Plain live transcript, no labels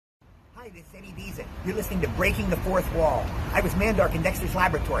Hi, this is Eddie Deezen. You're listening to Breaking the Fourth Wall. I was Mandark in Dexter's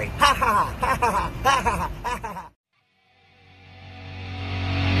laboratory. Ha ha ha ha ha ha ha ha ha.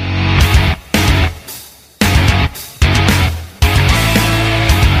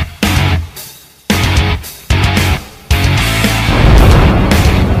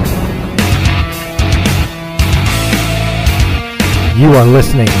 You are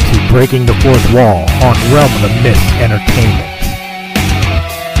listening to Breaking the Fourth Wall on Realm of the Mist Entertainment.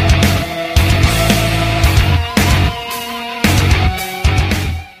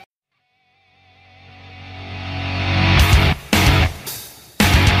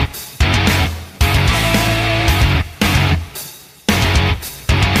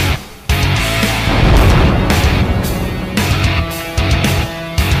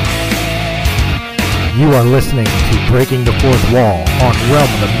 You are listening to Breaking the Fourth Wall on Realm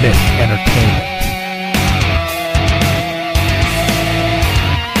of the Mist Entertainment.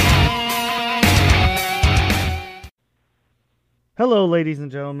 Hello, ladies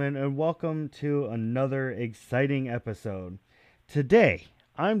and gentlemen, and welcome to another exciting episode. Today,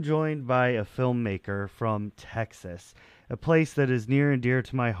 I'm joined by a filmmaker from Texas, a place that is near and dear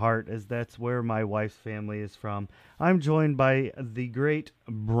to my heart, as that's where my wife's family is from. I'm joined by the great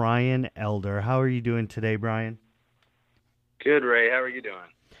Brian Elder. How are you doing today, Brian? Good, Ray. How are you doing?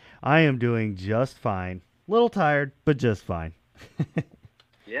 I am doing just fine. A little tired, but just fine.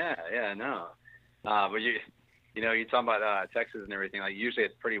 No. But you're talking about Texas and everything. Like, usually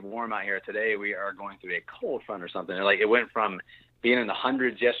it's pretty warm out here. Today we are going through a cold front or something. Like, it went from being in the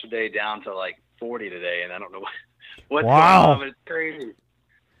hundreds yesterday down to like 40 today, and I don't know what's going on, but it's crazy.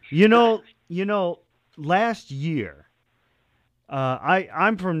 You know, last year,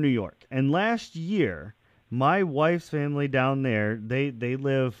 I'm from New York, and last year, my wife's family down there, they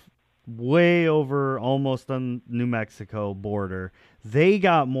live way over almost on New Mexico border. They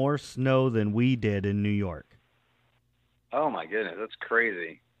got more snow than we did in New York. Oh my goodness, that's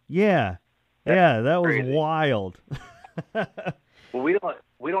crazy. Yeah, that was wild. Well, we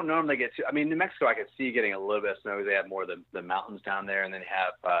don't normally get to. I mean, New Mexico, I could see getting a little bit of snow. They have more of the mountains down there, and then they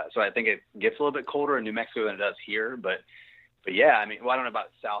have. So I think it gets a little bit colder in New Mexico than it does here. But yeah, I mean, well, I don't know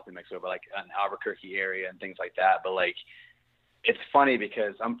about South New Mexico, but like an Albuquerque area and things like that. But like, it's funny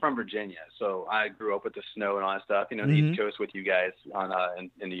because I'm from Virginia, so I grew up with the snow and all that stuff. You know, the East Coast with you guys on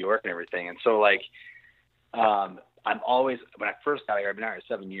in New York and everything. And so like, I'm always, when I first got here, I've been out here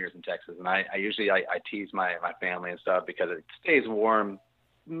 7 years in Texas, and I usually tease my family and stuff because it stays warm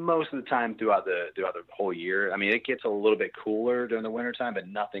most of the time throughout the whole year. I mean, it gets a little bit cooler during the wintertime, but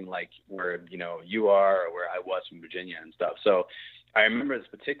nothing like where you are or where I was from Virginia and stuff. So I remember this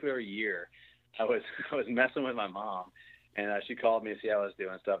particular year, I was messing with my mom, and she called me to see how I was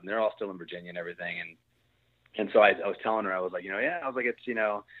doing and stuff, and they're all still in Virginia and everything, and so I was telling her, I was like, it's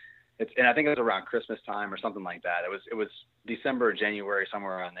and I think it was around Christmas time or something like that. It was December or January,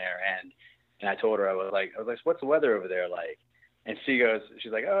 somewhere around there, and I told her, I was like, what's the weather over there like? And she's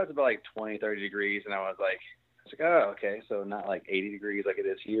like, oh, it's about like 20, 30 degrees. And I was like, oh, okay. So not like 80 degrees like it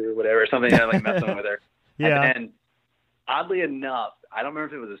is here or whatever, or something. I like messing with her. Yeah. And oddly enough, I don't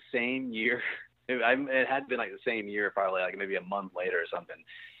remember if it was the same year. It had been like the same year, probably like maybe a month later or something.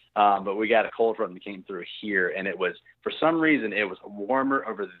 But we got a cold front that came through here, and it was, for some reason, it was warmer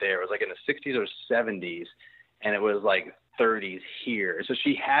over there. It was like in the 60s or 70s, and it was like 30s here. So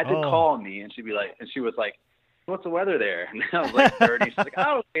she had to call me, and she was like, what's the weather there? And I was like 30. She's like,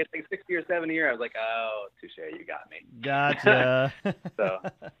 oh, it's like 60 or 70 here. I was like, oh, touche, you got me. Gotcha. So,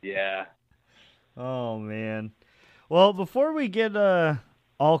 yeah. Oh, man. Well, before we get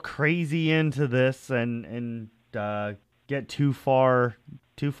all crazy into this and get too far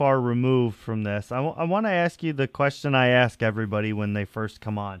removed from this, I want to ask you the question I ask everybody when they first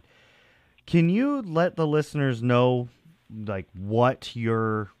come on. Can you let the listeners know, like, what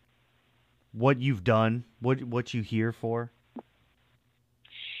you've done, what you here for?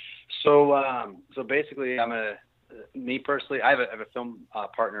 So basically, me personally, I have a film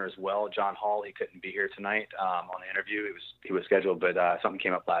partner as well, John Hall. He couldn't be here tonight on the interview. He was scheduled, but something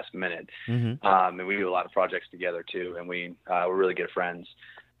came up last minute. Mm-hmm. And we do a lot of projects together too, and we're really good friends.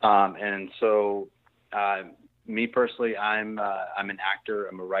 And so, me personally, I'm an actor,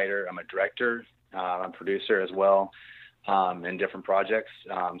 I'm a writer, I'm a director, I'm a producer as well, in different projects,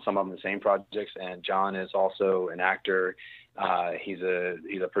 some of them the same projects. And John is also an actor. He's a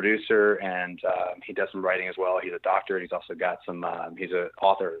producer, and he does some writing as well. He's a doctor, and he's also got some, he's an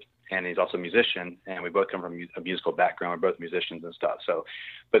author, and he's also a musician, and we both come from a musical background. We're both musicians and stuff. So,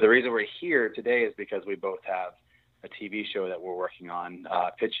 but the reason we're here today is because we both have a TV show that we're working on,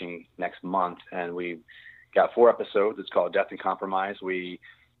 pitching next month, and we've got 4 episodes. It's called Death and Compromise. We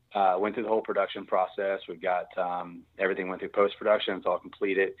went through the whole production process. We've got everything went through post-production. It's all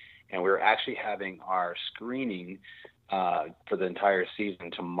completed. And we're actually having our screening for the entire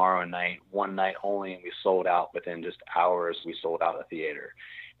season tomorrow night, one night only, and we sold out within just hours. We sold out the theater.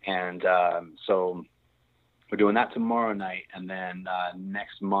 And so we're doing that tomorrow night. And then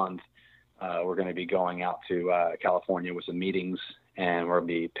next month, we're going to be going out to California with some meetings, and we'll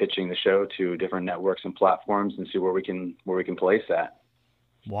be pitching the show to different networks and platforms and see where we can place that.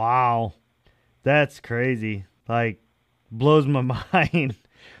 Wow. That's crazy. Like, blows my mind.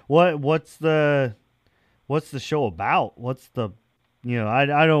 What's the show about? What's the, I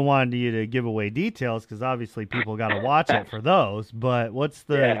don't want you to give away details because obviously people got to watch it for those, but what's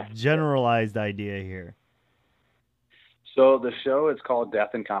the generalized idea here? So the show is called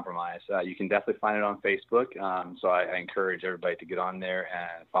Death and Compromise. You can definitely find it on Facebook. So I encourage everybody to get on there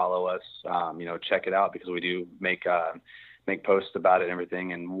and follow us. Check it out because we do make posts about it and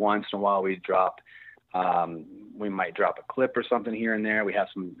everything. And once in a while we might drop a clip or something here and there. We have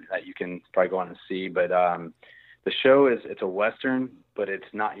some that you can probably go on and see. But the show it's a Western, but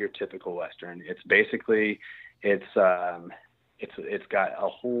it's not your typical Western. It's basically it's got a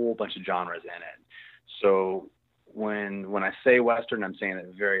whole bunch of genres in it. So when I say Western, I'm saying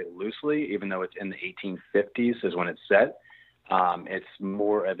it very loosely, even though it's in the 1850s is when it's set. It's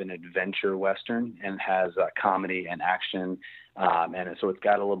more of an adventure Western and has comedy and action. And so it's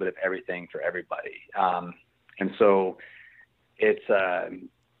got a little bit of everything for everybody. And so it's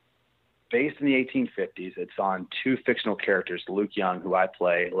based in the 1850s. It's on two fictional characters, Luke Young, who I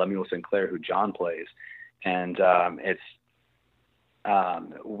play, Lemuel Sinclair, who John plays. And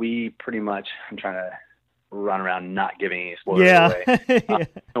we pretty much, I'm trying to run around not giving any spoilers away.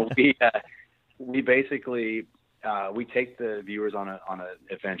 We basically we take the viewers on an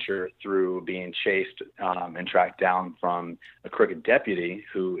adventure through being chased and tracked down from a crooked deputy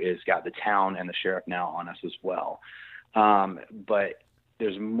who has got the town and the sheriff now on us as well. But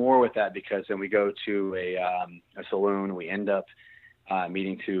there's more with that because then we go to a saloon. We end up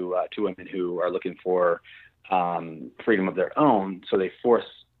meeting two women who are looking for freedom of their own. So they force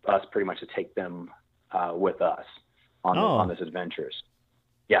us pretty much to take them with us on this adventures.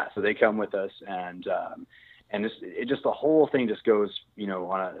 Yeah, so they come with us, and the whole thing just goes,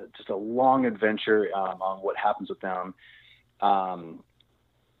 on just a long adventure on what happens with them.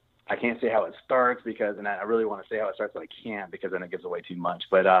 I can't say how it starts and I really want to say how it starts, but I can't because then it gives away too much.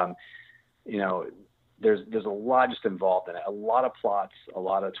 But there's a lot just involved in it, a lot of plots, a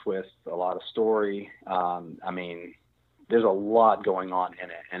lot of twists, a lot of story. There's a lot going on in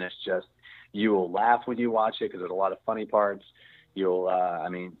it, and it's just, you will laugh when you watch it because there's a lot of funny parts. You'll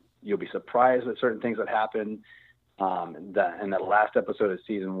be surprised at certain things that happen. And that last episode of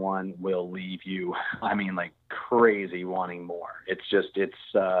season 1 will leave you, like crazy wanting more. It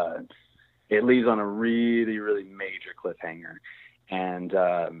leaves on a really, really major cliffhanger. And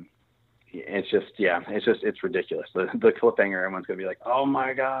it's ridiculous. The cliffhanger, everyone's going to be like, oh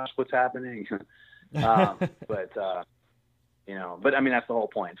my gosh, what's happening? But that's the whole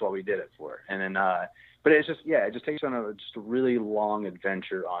point. It's what we did it for. And then, but it just takes you on a really long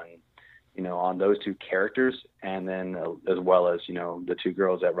adventure on those two characters, and then as well as the two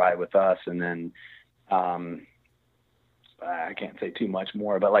girls that ride with us, and then I can't say too much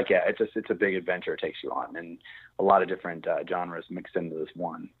more, but it's a big adventure it takes you on, and a lot of different genres mixed into this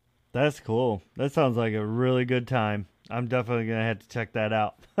one. That's cool. That sounds like a really good time. I'm definitely gonna have to check that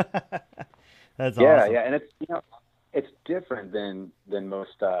out. That's awesome. Yeah, and it's different than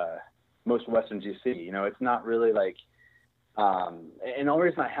most Westerns you see. It's not really like. And the only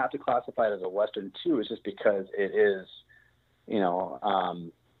reason I have to classify it as a Western too is just because it is,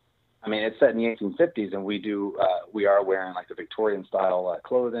 it's set in the 1850s, and we are wearing like the Victorian style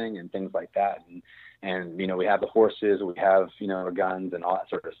clothing and things like that, and we have the horses, we have the guns and all that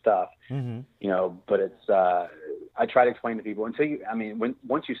sort of stuff. Mm-hmm. But it's I try to explain to people once you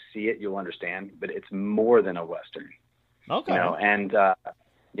see it, you'll understand. But it's more than a Western. Okay. And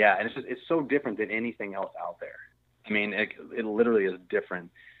it's so different than anything else out there. It literally is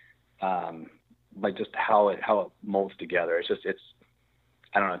different, like just how it molds together.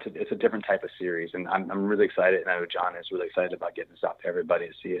 I don't know. It's a different type of series, and I'm really excited. And I know John is really excited about getting this out to everybody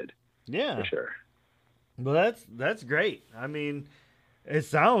to see it. Yeah, for sure. Well, that's great. It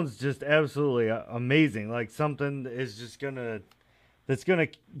sounds just absolutely amazing. Like something is that's gonna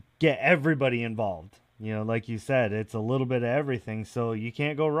get everybody involved. Like you said, it's a little bit of everything, so you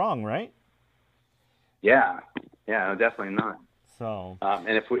can't go wrong, right? Yeah, no, definitely not. So,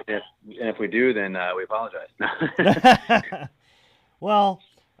 and if we do, then we apologize. Well,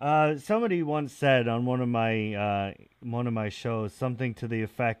 Somebody once said on one of my shows something to the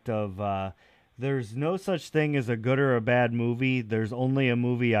effect of, "There's no such thing as a good or a bad movie. There's only a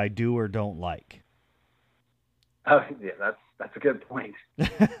movie I do or don't like." Oh yeah, that's a good point.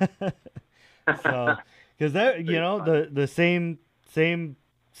 So, because that the same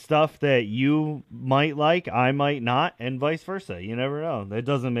stuff that you might like, I might not, and vice versa. You never know. That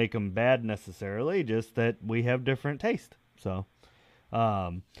doesn't make them bad necessarily. Just that we have different taste. So.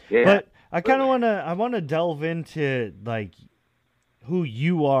 Yeah. But I kind of want to delve into like who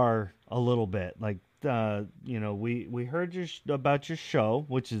you are a little bit. Like, we heard about your show,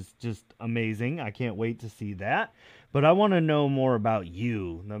 which is just amazing. I can't wait to see that. But I want to know more about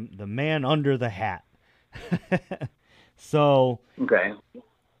you, the man under the hat. So, Okay.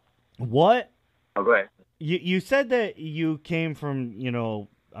 what? Oh, go ahead. You said that you came from,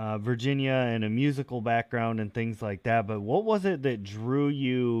 Virginia and a musical background and things like that, but what was it that drew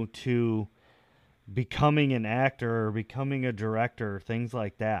you to becoming an actor or becoming a director, things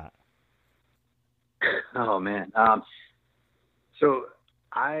like that? Oh man. So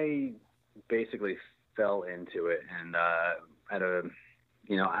I basically fell into it, and at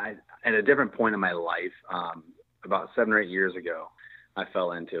a different point in my life, about 7 or 8 years ago, I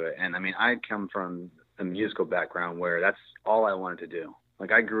fell into it. And I mean, I come from a musical background where that's all I wanted to do.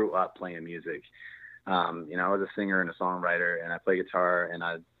 Like, I grew up playing music. I was a singer and a songwriter, and I play guitar, and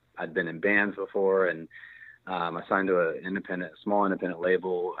I'd been in bands before, and I signed to a small independent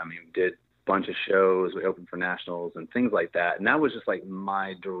label. I mean, did a bunch of shows. We opened for nationals and things like that. And that was just like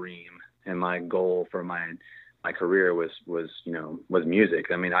my dream and my goal for my career was music.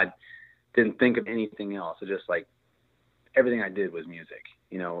 I mean, I didn't think of anything else. It just like everything I did was music.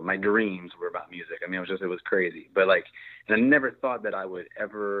 My dreams were about music. I mean, it was crazy, but and I never thought that I would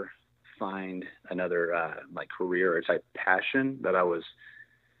ever find another career or type passion that I was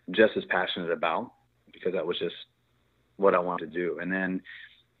just as passionate about, because that was just what I wanted to do. And then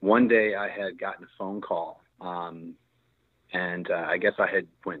one day I had gotten a phone call, and I guess I had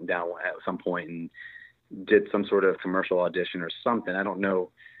went down at some point and did some sort of commercial audition or something. I don't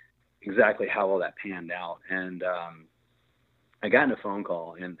know exactly how all that panned out. And I got in a phone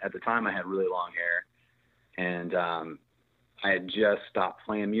call, and at the time I had really long hair, and I had just stopped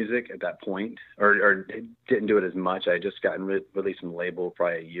playing music at that point, or didn't do it as much. I had just gotten released from the label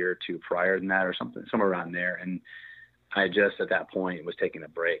probably a year or two prior than that, or something, somewhere around there. And I just at that point was taking a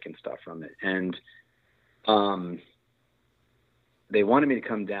break and stuff from it. And they wanted me to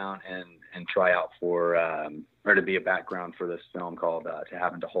come down and try out for, or to be a background for this film called To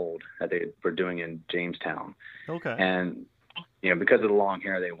Have and to Hold that they were doing in Jamestown. Okay. And because of the long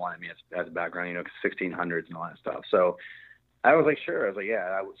hair, they wanted me as a background, 1600s and all that stuff. So I was like, sure. I was like,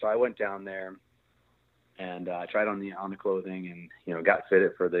 yeah. So I went down there and tried on the clothing, and got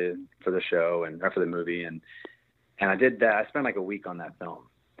fitted for the show or for the movie, and I did that. I spent like a week on that film.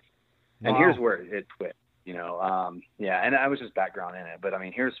 Wow. And here's where it twit. And I was just background in it, but I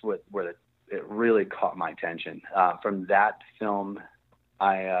mean, here's where it really caught my attention. From that film,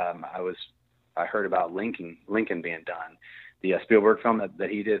 I heard about Lincoln being done. The Spielberg film that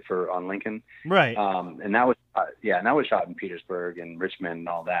he did on Lincoln. Right. And that was shot in Petersburg and Richmond and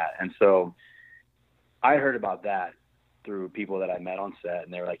all that. And so I heard about that through people that I met on set,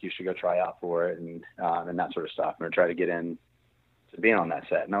 and they were like, you should go try out for it and that sort of stuff, and try to get in to being on that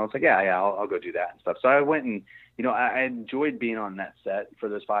set. And I was like, yeah, I'll go do that and stuff. So I went and, I enjoyed being on that set for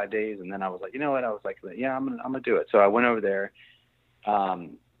those 5 days. And then I was like, you know what? I was like, yeah, I'm going to do it. So I went over there.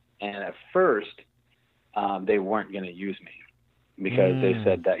 And at first, they weren't going to use me, because they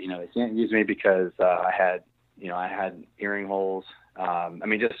said that, they can't use me because I had earring holes.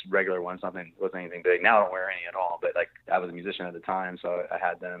 Just regular ones, wasn't anything big. Now I don't wear any at all, but I was a musician at the time, so I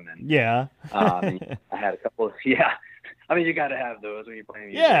had them. And yeah, and I had a couple of, yeah. You got to have those when you're playing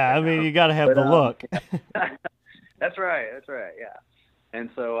music. Yeah, you got to have the look. That's right. Yeah. And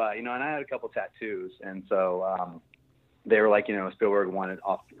so, and I had a couple tattoos, and so they were like, Spielberg wanted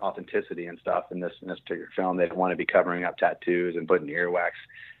authenticity and stuff in this particular film. They didn't want to be covering up tattoos and putting earwax,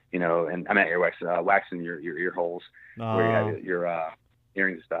 and I meant earwax, wax in your ear holes where you have your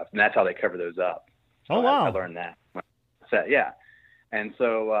earrings and stuff, and that's how they cover those up. So wow! I learned that. Yeah. And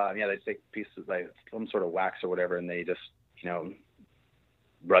so, they take pieces like some sort of wax or whatever, and they just,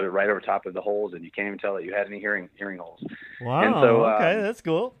 rub it right over top of the holes, and you can't even tell that you had any hearing holes. Wow. And so, okay, that's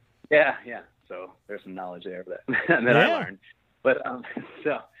cool. Yeah. So there's some knowledge there that I learned. But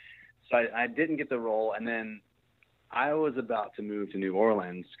so I didn't get the role, and then I was about to move to New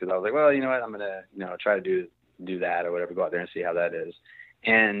Orleans, because I was like, well, you know what, I'm gonna try to do that or whatever, go out there and see how that is.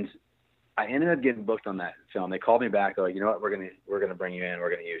 And I ended up getting booked on that film. They called me back. They're like, you know what, we're gonna bring you in. We're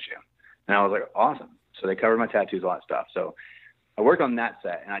gonna use you. And I was like, awesome. So they covered my tattoos, all that stuff. So I worked on that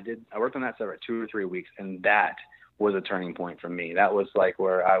set, and I worked on that set for 2 or 3 weeks, and that was a turning point for me. That was like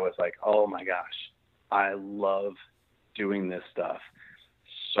where I was like, oh my gosh, I love doing this stuff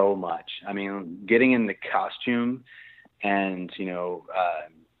so much. I mean, getting in the costume and,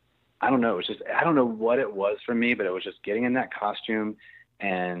 I don't know. It was just, I don't know what it was for me, but it was just getting in that costume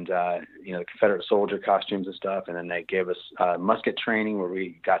and, the Confederate soldier costumes and stuff. And then they gave us musket training where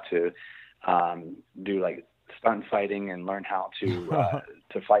we got to do like stunt fighting and learn how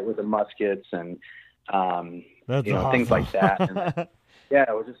to fight with the muskets and, That's things like that. And, awesome. yeah,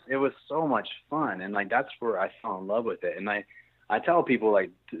 it was so much fun. And like, that's where I fell in love with it. And I tell people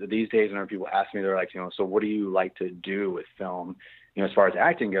like these days whenever people ask me, they're like, so what do you like to do with film, as far as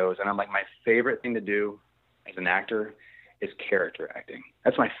acting goes? And I'm like, my favorite thing to do as an actor is character acting.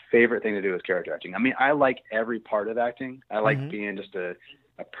 That's my favorite thing to do is character acting. I mean, I like every part of acting. I like being just a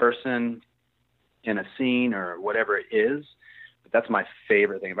person in a scene or whatever it is, but that's my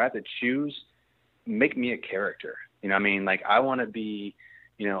favorite thing. If I have to choose, make me a character. I mean, like I want to be,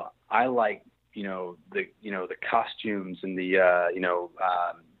 I like, the costumes and the,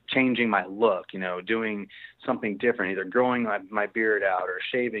 changing my look, doing something different, either growing my beard out or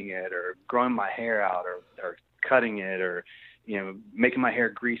shaving it or growing my hair out or cutting it or, making my hair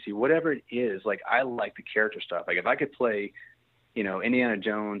greasy, whatever it is. Like, I like the character stuff. Like if I could play, Indiana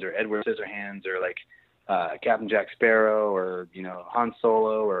Jones or Edward Scissorhands or like, Captain Jack Sparrow or, Han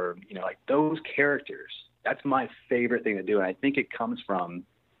Solo or, like those characters, that's my favorite thing to do. And I think it comes from,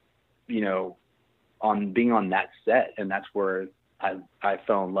 on being on that set. And that's where I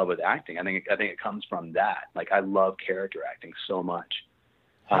fell in love with acting. I think it comes from that. Like I love character acting so much.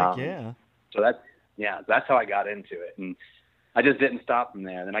 Heck yeah. So that's how I got into it. And I just didn't stop from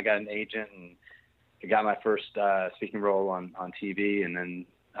there. Then I got an agent and I got my first speaking role on TV. And then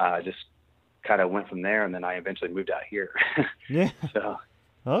just kind of went from there. And then I eventually moved out here. Yeah. So.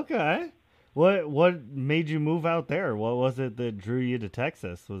 Okay. What made you move out there? What was it that drew you to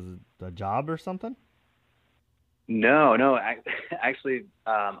Texas? Was it a job or something? No. Actually,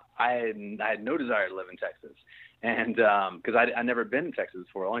 I had no desire to live in Texas, and because I'd never been in Texas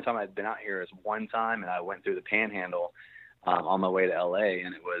before. The only time I'd been out here is one time, and I went through the Panhandle on my way to LA,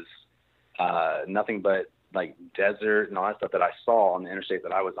 and it was nothing but like desert and all that stuff that I saw on the interstate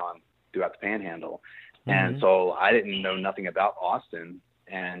that I was on throughout the Panhandle, and so I didn't know nothing about Austin,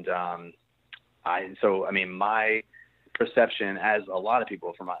 and my perception, as a lot of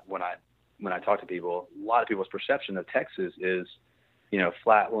people when I talk to people, a lot of people's perception of Texas is,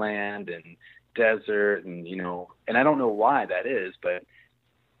 flat land and desert and, and I don't know why that is, but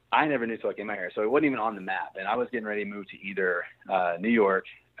I never knew till I came out here. So it wasn't even on the map. And I was getting ready to move to either New York,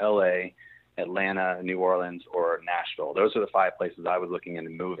 LA, Atlanta, New Orleans, or Nashville. Those are the 5 places I was looking into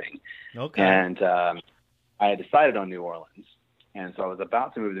moving. Okay. And I had decided on New Orleans. And so I was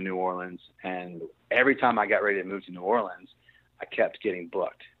about to move to New Orleans. And every time I got ready to move to New Orleans, I kept getting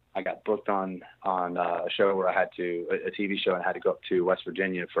booked. I got booked on a show where I had to, a TV show, and I had to go up to West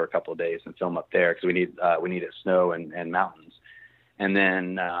Virginia for a couple of days and film up there because we needed snow and mountains. And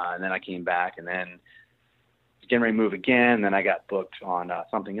then I came back and then getting ready to move again. And then I got booked on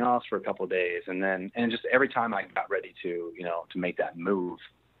something else for a couple of days. And just every time I got ready to make that move,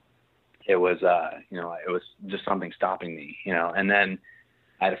 it was just something stopping me, and then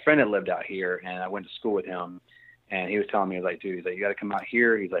I had a friend that lived out here and I went to school with him. And he was telling me, he was like, dude, you got to come out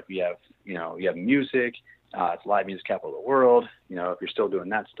here. He's like, you have music. It's live music capital of the world. If you're still doing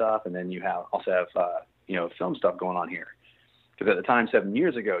that stuff. And then you also have film stuff going on here. Because at the time, 7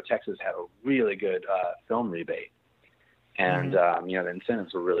 years ago, Texas had a really good film rebate. And, the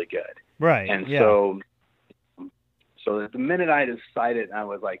incentives were really good. Right. And yeah. so the minute I decided, I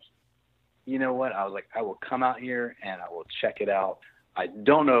was like, you know what? I was like, I will come out here and I will check it out. I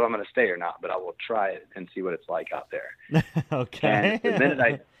don't know if I'm going to stay or not, but I will try it and see what it's like out there. Okay.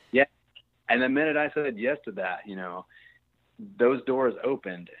 And the minute I said yes to that, those doors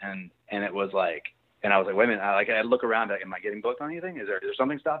opened and it was like, and I was like, wait a minute. I look around, like, am I getting booked on anything? Is there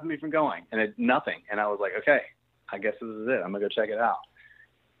something stopping me from going? And nothing. And I was like, okay, I guess this is it. I'm gonna go check it out.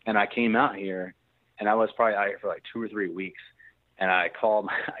 And I came out here and I was probably out here for like 2 or 3 weeks. And I called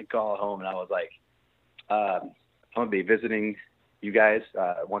home and I was like, I'm going to be visiting you guys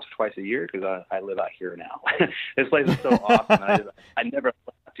once or twice a year because I live out here now. This place is so awesome. I never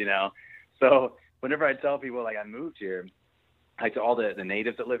left, So whenever I tell people like I moved here, like to all the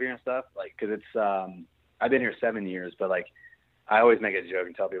natives that live here and stuff, like because it's I've been here 7 years, but like I always make a joke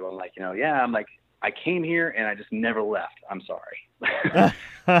and tell people I'm like, I'm like I came here and I just never left. I'm sorry.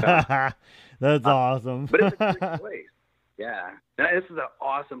 That's awesome. But it's a great place. Yeah. Now, this is an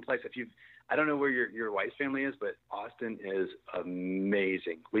awesome place. I don't know where your wife's family is, but Austin is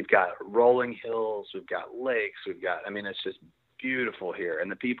amazing. We've got rolling hills, we've got lakes, it's just beautiful here.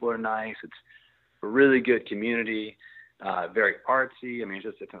 And the people are nice. It's a really good community, very artsy.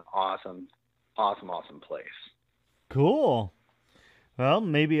 It's an awesome place. Cool. Well,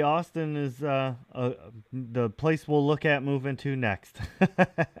 maybe Austin is the place we'll look at moving to next.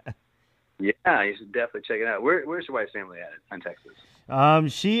 Yeah, you should definitely check it out. Where's your wife's family at in Texas?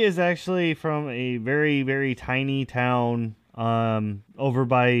 She is actually from a very, very tiny town over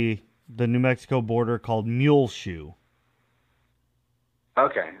by the New Mexico border called Muleshoe.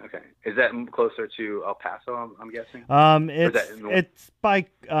 Okay. Is that closer to El Paso, I'm guessing? It's by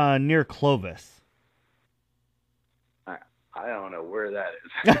near Clovis. I don't know where that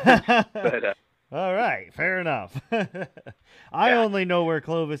is. But all right, fair enough. I only know where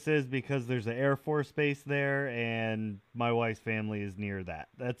Clovis is because there's an Air Force base there, and my wife's family is near that.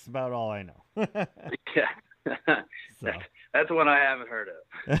 That's about all I know. Yeah, so. That's one I haven't heard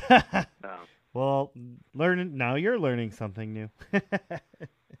of. Well, now you're learning something new.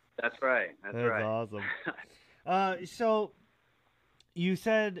 That's right. That's awesome. So you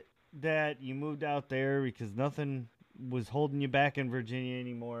said that you moved out there because nothing was holding you back in Virginia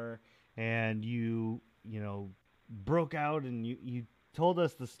anymore, and you broke out and you told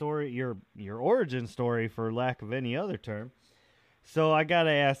us the story, your origin story, for lack of any other term. So I got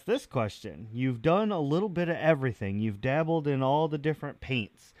to ask this question. You've done a little bit of everything. You've dabbled in all the different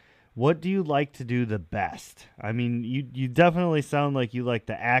paints. What do you like to do the best? You definitely sound like you like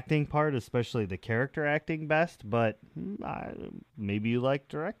the acting part, especially the character acting best, but maybe you like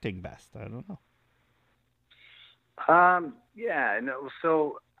directing best. I don't know.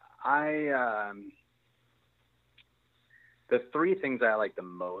 So the three things I like the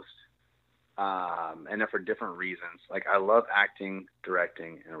most, and they're for different reasons. Like, I love acting,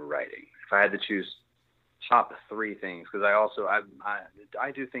 directing, and writing. If I had to choose top three things, because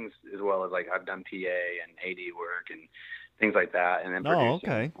I do things as well as, like, I've done PA and AD work and things like that, and then producing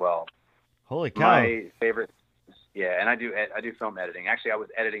as well. Holy cow! My favorite. Yeah, and I do film editing. Actually, I was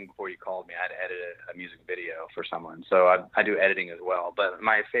editing before you called me. I had to edit a music video for someone, so I do editing as well. But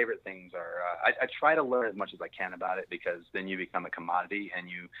my favorite things are I try to learn as much as I can about it, because then you become a commodity and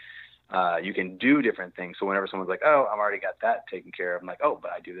you can do different things. So whenever someone's like, "Oh, I've already got that taken care of," I'm like, "Oh,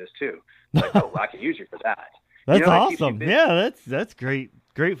 but I do this too." Like, "Oh, well, I can use you for that." That's awesome. Yeah, that's great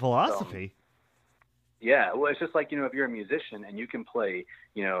philosophy. Yeah, well, it's just like, if you're a musician and you can play,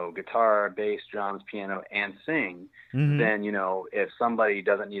 guitar, bass, drums, piano, and sing, then, if somebody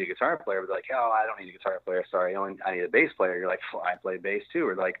doesn't need a guitar player, they're like, "Oh, I don't need a guitar player. Sorry, I need a bass player." You're like, "Well, I play bass too."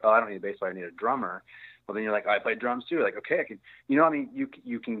 Or like, "Oh, I don't need a bass player. I need a drummer." Well, then you're like, "Oh, I play drums too." Like, okay, I can,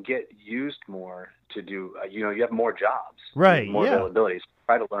 you can get used more to do, you have more jobs, right? More availabilities.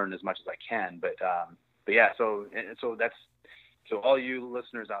 Try to learn as much as I can, but yeah, so all you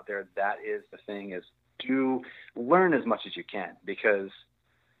listeners out there, that is the thing, is to learn as much as you can, because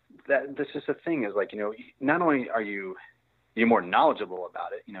that's just the thing, is like, not only are you're more knowledgeable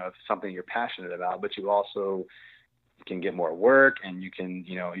about it, if it's something you're passionate about, but you also can get more work, and you can,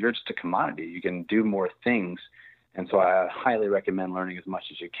 you're just a commodity. You can do more things. And so I highly recommend learning as much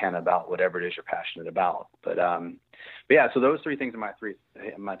as you can about whatever it is you're passionate about. But yeah, so those three things are my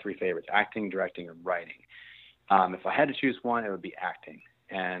three favorites: acting, directing, and writing. If I had to choose one, it would be acting.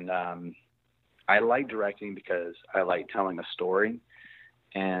 And I like directing because I like telling a story.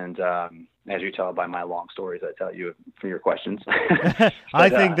 And as you tell by my long stories I tell you from your questions. But, I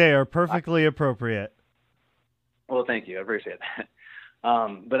think they are perfectly appropriate. Well, thank you. I appreciate that.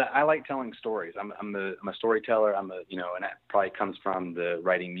 But I like telling stories. I'm a storyteller. And that probably comes from the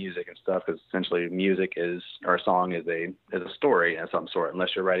writing music and stuff, because essentially music or a song is a story of some sort, unless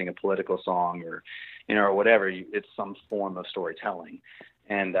you're writing a political song or, or whatever. It's some form of storytelling.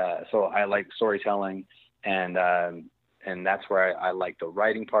 And so I like storytelling, and that's where I like the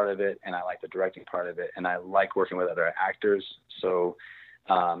writing part of it, and I like the directing part of it, and I like working with other actors. So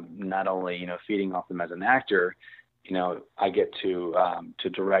not only, feeding off them as an actor, I get to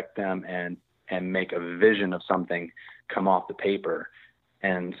direct them and make a vision of something come off the paper.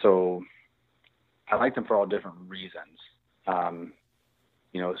 And so I like them for all different reasons.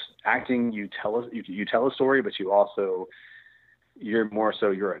 Acting, you tell a story, but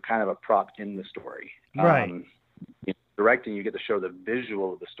you're a kind of a prop in the story. Right. Directing, you get to show the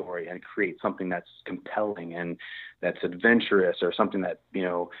visual of the story and create something that's compelling and that's adventurous, or something that,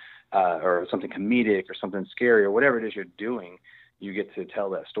 or something comedic or something scary or whatever it is you're doing. you get to tell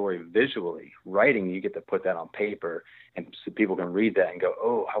that story visually. Writing, you get to put that on paper, and so people can read that and go,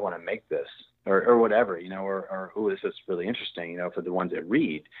 oh, I want to make this, or whatever, or oh, this is really interesting, for the ones that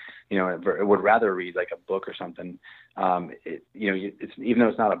read, would rather read like a book or something. It's, even though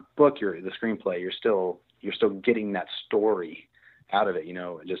it's not a book, the screenplay, you're still getting that story out of it,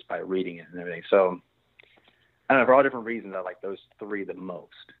 just by reading it and everything. So I don't know, for all different reasons, I like those three the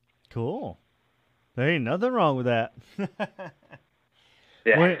most. Cool. There ain't nothing wrong with that.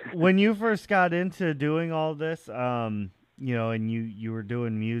 Yeah. When you first got into doing all this, and you were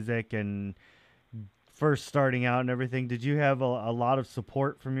doing music and first starting out and everything, did you have a lot of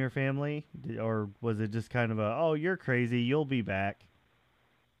support from your family, or was it just kind of oh, you're crazy, you'll be back?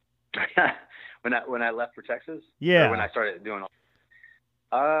 When I left for Texas? Yeah. Or when I started doing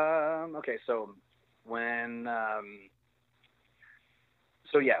okay, so when I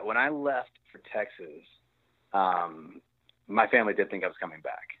left for Texas, my family did think I was coming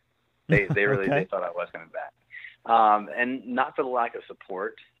back. They really Okay. they thought I was coming back, and not for the lack of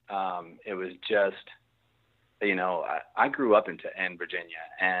support. It was just, I grew up in Virginia,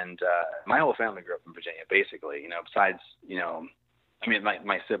 and my whole family grew up in Virginia, basically. Besides,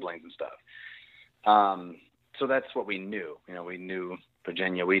 my siblings and stuff. So that's what we knew. We knew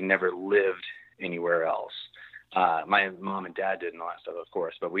Virginia. We never lived anywhere else. My mom and dad did and all that stuff, of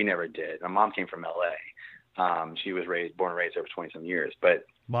course, but we never did. My mom came from LA. She was born and raised there for 20 some years, but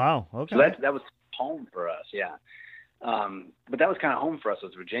Wow. Okay. so that was home for us. Yeah. But that was kind of home for us,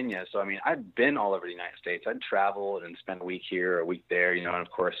 was Virginia. So, I'd been all over the United States. I'd traveled and spent a week here, a week there, and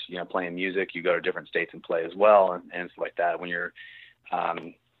of course, playing music, you go to different states and play as well. And stuff like that. When you're,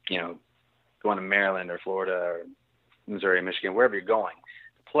 going to Maryland or Florida or Missouri, Michigan, wherever you're going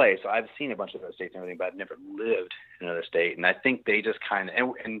to play. So I've seen a bunch of those states and everything, but I've never lived in another state. And I think they just kind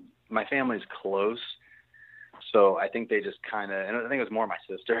of, and my family's close. So I think they just kind of, and I think it was more my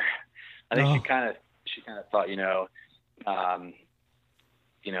sister. I think she kind of thought, oh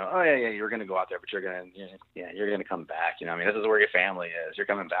yeah, you're going to go out there, but you're going to come back. This is where your family is. You're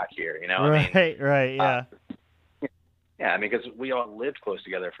coming back here, Right, right, yeah. Yeah, because we all lived close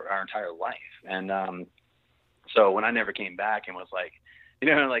together for our entire life. And so when I never came back and was like,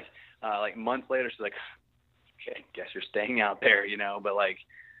 like months later, she's like, okay, guess you're staying out there, but like,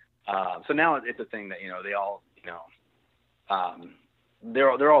 so now it's a thing that, they all,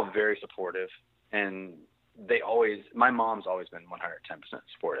 they're all very supportive, and my mom's always been 110%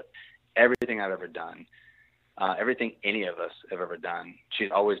 supportive. Everything I've ever done, everything any of us have ever done,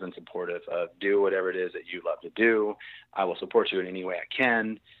 she's always been supportive of. Do whatever it is that you love to do. I will support you in any way I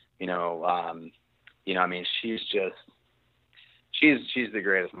can. She's the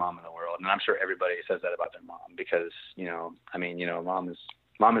greatest mom in the world, and I'm sure everybody says that about their mom because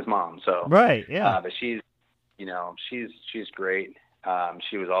mom is mom. So Right, yeah. but she's great.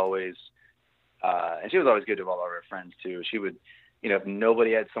 She was always good to all of her friends too. She would, if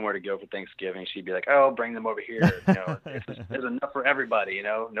nobody had somewhere to go for Thanksgiving, she'd be like, "Oh, bring them over here. There's enough for everybody.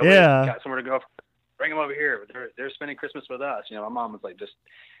 Nobody got somewhere to go. Bring them over here. They're spending Christmas with us." My mom was like,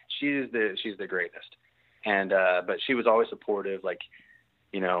 she's the greatest. And but she was always supportive. Like,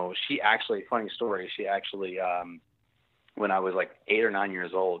 she actually, funny story. She actually, when I was like 8 or 9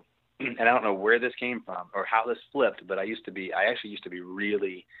 years old, and I don't know where this came from or how this flipped, but I actually used to be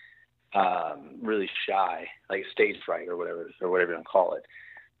really, really shy, like stage fright or whatever you want to call it.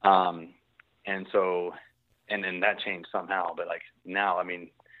 And so, and then that changed somehow, but like now, I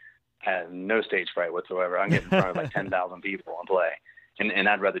have no stage fright whatsoever. I can get in front of like 10,000 people and play. And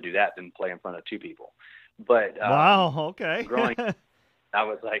I'd rather do that than play in front of 2 people. But, wow. Okay. growing, I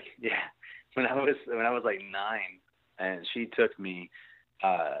was like, when I was like 9, and she took me,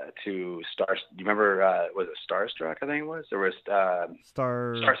 to Star. Do you remember? Was it Starstruck? I think it was. There was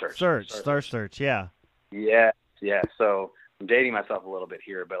Star Search. Yeah. Yeah. So I'm dating myself a little bit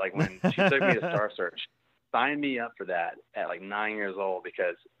here, but like when she took me to Star Search, signed me up for that at like 9 years old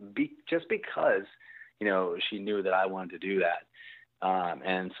because she knew that I wanted to do that,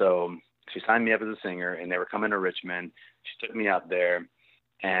 and so she signed me up as a singer, and they were coming to Richmond. She took me up there,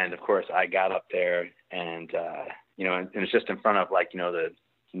 and of course I got up there, and and it's just in front of like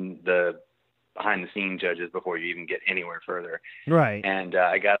the behind the scene judges before you even get anywhere further. Right. And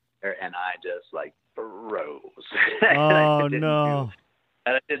I got up there and I just like froze. Oh no.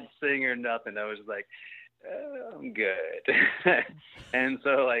 And I didn't sing or nothing. I was like, I'm good. And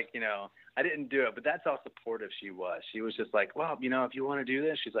so like, I didn't do it, but that's how supportive she was. She was just like, well, if you want to do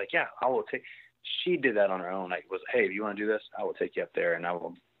this, she's like, yeah, I will take. She did that on her own. Like, hey, if you want to do this, I will take you up there, and I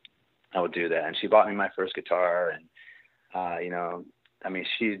will do that. And she bought me my first guitar, and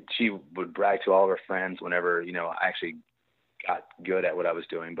she would brag to all of her friends whenever I actually got good at what I was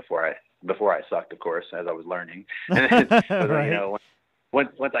doing before I sucked, of course, as I was learning. And then, Right. you know,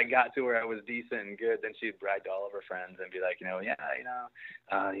 once I got to where I was decent and good, then she'd brag to all of her friends and be like, you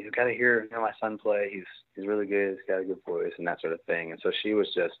got to hear, my son play. He's really good. He's got a good voice and that sort of thing. And so she was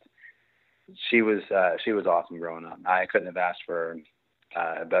awesome growing up. I couldn't have asked for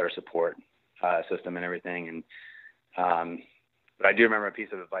a better support system and everything. And but I do remember a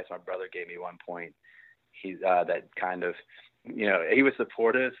piece of advice my brother gave me one point. He that kind of, he was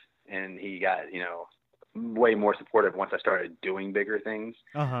supportive, and he got, way more supportive once I started doing bigger things.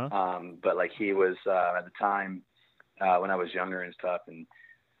 Uh-huh. But like he was at the time when I was younger and stuff, and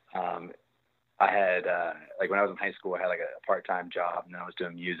I had like when I was in high school, I had like a part-time job, and I was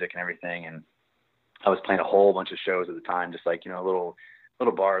doing music and everything, and I was playing a whole bunch of shows at the time, just like little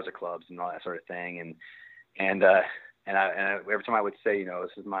bars or clubs and all that sort of thing, and I every time I would say,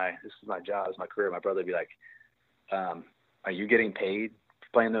 this is my job, this is my career, my brother would be like, are you getting paid for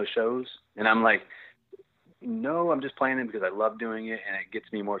playing those shows? And I'm like, no, I'm just playing it because I love doing it, and it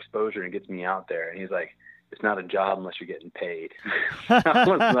gets me more exposure and gets me out there. And he's like, it's not a job unless you're getting paid. I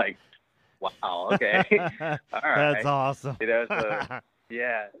was like, wow, okay. All right. That's awesome. So,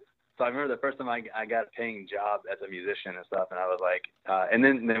 yeah. So I remember the first time I got a paying job as a musician and stuff, and I was like, and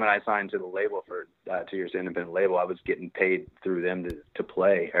then when I signed to the label for 2 years, the independent label, I was getting paid through them to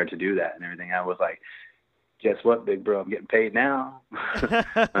play or to do that and everything. I was like, guess what, big bro? I'm getting paid now.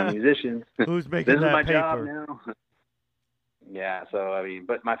 I'm a musician. Who's making this that is my paper? job now. Yeah. So I mean,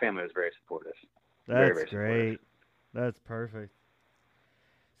 but my family was very supportive. That's very, very great. supportive. That's perfect.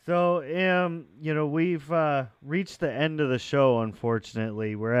 So, we've reached the end of the show,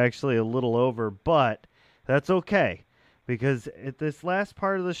 unfortunately. We're actually a little over, but that's okay. Because at this last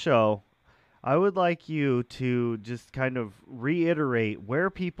part of the show, I would like you to just kind of reiterate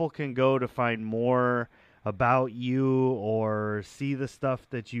where people can go to find more about you or see the stuff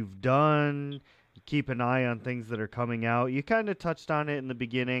that you've done, keep an eye on things that are coming out. You kind of touched on it in the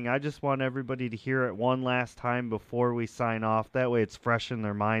beginning. I just want everybody to hear it one last time before we sign off. That way it's fresh in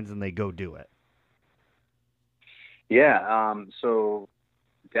their minds and they go do it. Yeah. So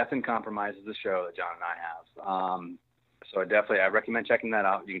Death and Compromise is the show that John and I have. So I recommend checking that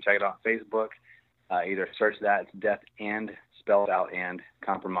out. You can check it out on Facebook. Either search that. It's Death and spelled out and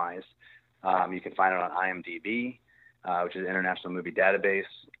Compromise. You can find it on IMDb, which is an International Movie Database.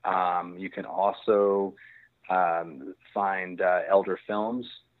 You can also find Elder Films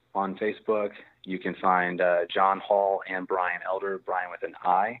on Facebook. You can find John Hall and Brian Elder, Brian with an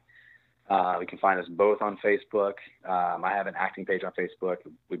I. You can find us both on Facebook. I have an acting page on Facebook.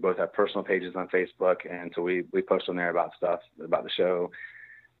 We both have personal pages on Facebook, and so we post on there about stuff, about the show.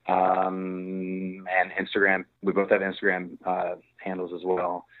 And Instagram. We both have Instagram handles as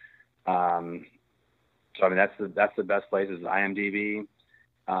well. So I mean, that's the best place is IMDb. You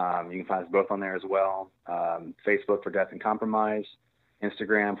can find us both on there as well. Facebook for Death and Compromise,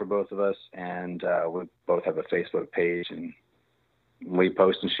 Instagram for both of us, and we both have a Facebook page, and we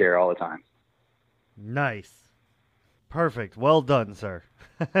post and share all the time. Nice. Perfect. Well done, sir.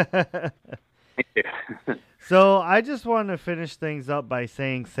 Thank you. So I just want to finish things up by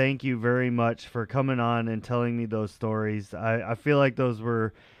saying thank you very much for coming on and telling me those stories. I feel like those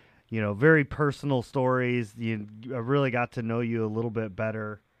were, very personal stories. I really got to know you a little bit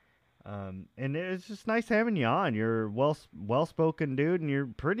better. And it's just nice having you on. You're well-spoken dude, and you're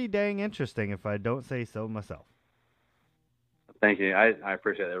pretty dang interesting, if I don't say so myself. Thank you. I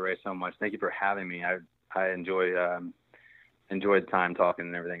appreciate that, Ray, so much. Thank you for having me. I enjoyed the time talking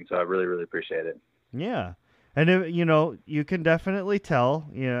and everything, so I really, really appreciate it. Yeah. And, you can definitely tell,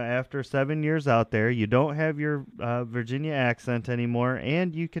 after 7 years out there, you don't have your Virginia accent anymore,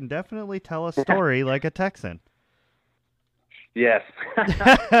 and you can definitely tell a story like a Texan. Yes.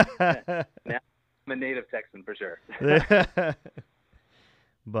 Now, I'm a native Texan for sure.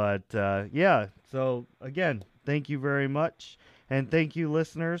 But, yeah, so, again, thank you very much. And thank you,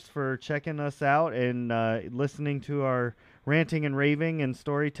 listeners, for checking us out and listening to our ranting and raving and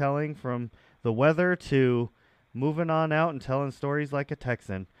storytelling from the weather to moving on out and telling stories like a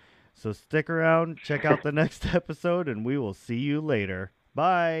Texan. So stick around, check out the next episode, and we will see you later.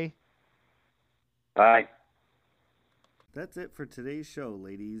 Bye. Bye. That's it for today's show,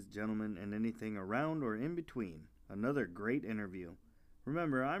 ladies, gentlemen, and anything around or in between. Another great interview.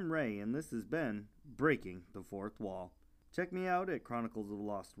 Remember, I'm Ray, and this has been Breaking the Fourth Wall. Check me out at Chronicles of the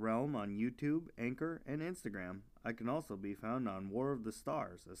Lost Realm on YouTube, Anchor, and Instagram. I can also be found on War of the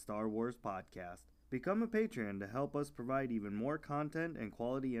Stars, a Star Wars podcast. Become a Patreon to help us provide even more content and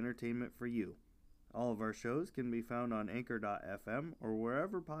quality entertainment for you. All of our shows can be found on Anchor.fm or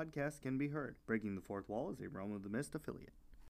wherever podcasts can be heard. Breaking the Fourth Wall is a Realm of the Mist affiliate.